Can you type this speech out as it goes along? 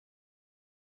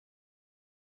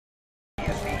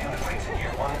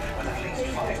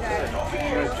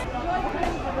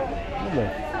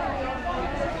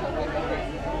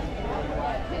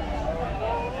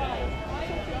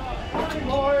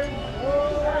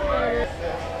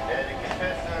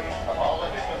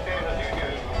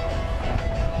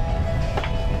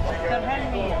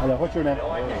Yeah, what's your name?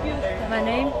 My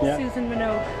name? Yeah. Susan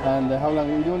Minogue. And how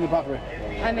long are you doing the pottery?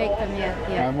 I make them,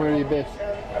 yeah. And where are you based?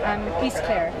 I'm East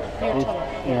Clare, near Tulla.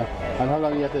 Yeah. And how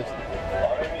long are you at this?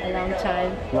 A long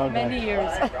time. Many years.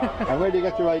 And where do you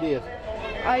get your ideas?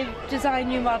 I design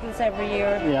new models every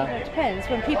year. Yeah. It depends.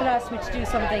 When people ask me to do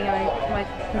something, I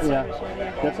might consider it.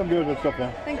 Yeah. That's some beautiful stuff,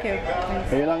 yeah. Thank you.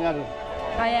 Thanks. Are you long at it?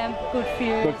 I am. Good for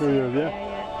you. Good for you, yeah?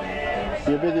 Yeah.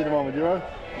 You're busy at the moment, you're right?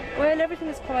 Well, everything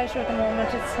is quieter at the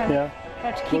moment. It's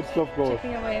hard to keep good stuff going.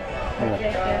 chipping away.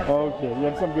 Yeah. Okay, you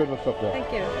have some beautiful stuff there.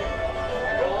 Thank you.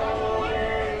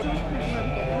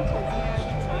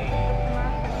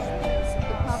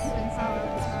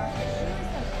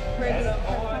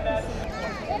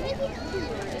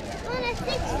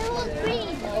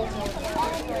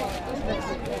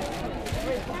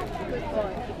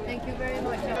 Thank you very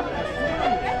much.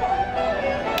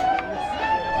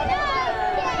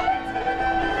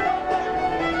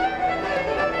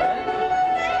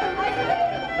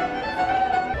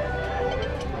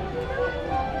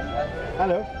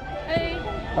 Hello. Hey.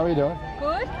 How are you doing?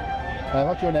 Good.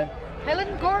 What's your name?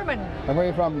 Helen Gorman. And where are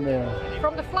you from there?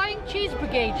 From the Flying Cheese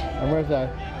Brigade. And where's that?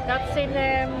 That's in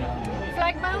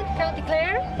Flagmount, County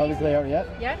Clare. County Clare, yeah?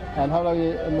 Yeah. And how long are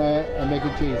you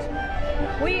making cheese?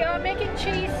 We are making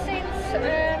cheese since,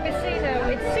 we see now,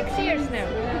 it's 6 years now.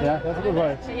 Yeah, that's a good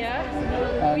way. Yeah.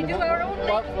 And We do our own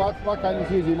what kind of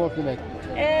cheese do you mostly make?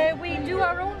 we do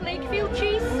our own Lakefield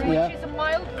cheese, which is a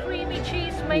mild, creamy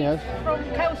cheese made from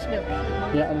cow's milk.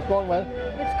 Yeah, and it's going well?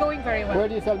 It's going very well. Where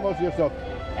do you sell most of your stuff?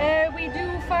 We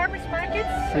do farmers markets,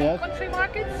 country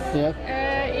markets. Yes.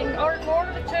 In Ardmore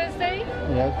on a Thursday.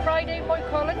 Yes. Friday,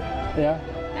 Moycullen. Yeah.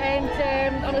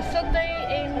 And on a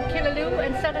Sunday in Killaloo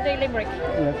and Saturday Limerick.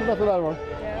 Yeah, so that's a lot of work.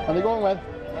 Yeah. And they're going well?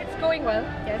 It's going well,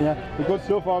 yes. Yeah, the good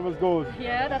stuff always goes.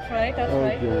 Yeah, that's right, that's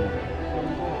right.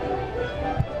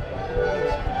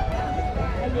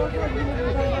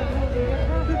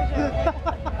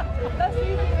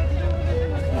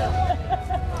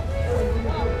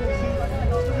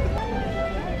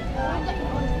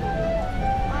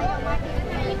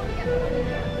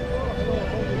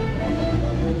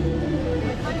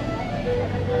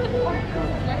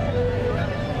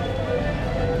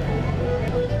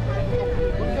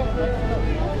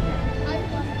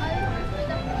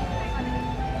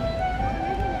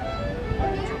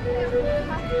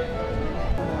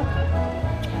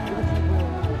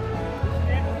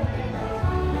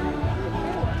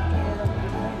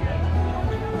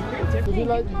 Do you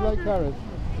like carrots?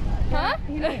 Huh?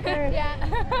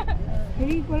 Yeah. You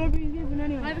eat whatever you give and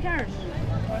anyway. I have a carrot.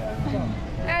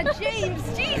 James,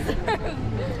 Jesus!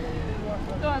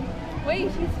 Go on.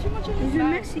 Wait, he's too much in his He's a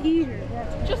mouth. messy eater.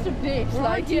 Just a bit, We're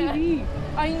like, on TV.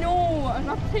 I know, I'm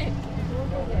not thick.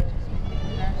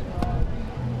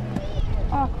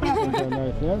 Oh crap. Very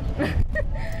nice, yeah?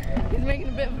 He's making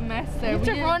a bit of a mess there. You have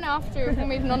to run after when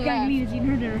we've none Can't left. believe he's eating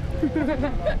her dinner.